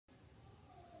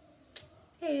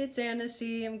Hey, it's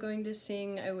Annecy. I'm going to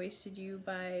sing I Wasted You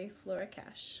by Flora.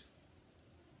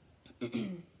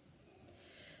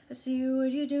 I see you,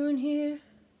 what you doing here?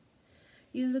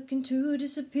 You looking to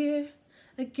disappear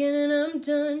again, and I'm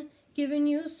done giving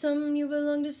you something. You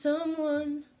belong to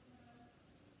someone.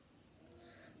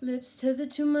 Lips tethered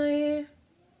to my ear,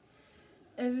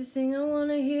 everything I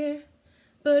wanna hear,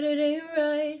 but it ain't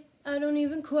right. I don't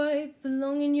even quite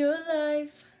belong in your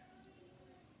life.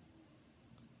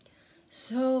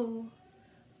 So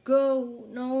go.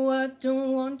 No, I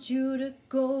don't want you to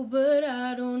go, but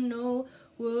I don't know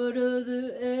what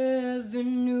other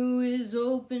avenue is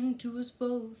open to us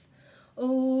both.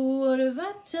 Oh, what have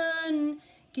I done?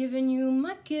 Giving you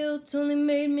my guilt only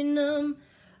made me numb.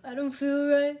 I don't feel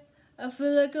right, I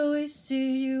feel like I wasted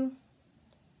you.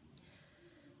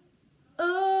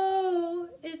 Oh,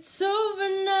 it's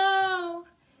over now.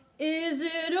 Is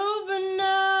it over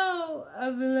now? I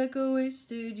feel like I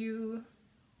wasted you.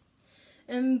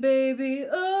 And baby,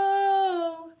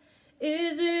 oh,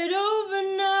 is it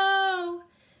over now?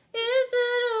 Is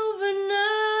it over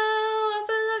now? I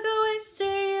feel like I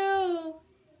wasted you.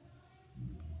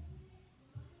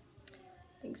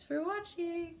 Thanks for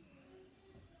watching.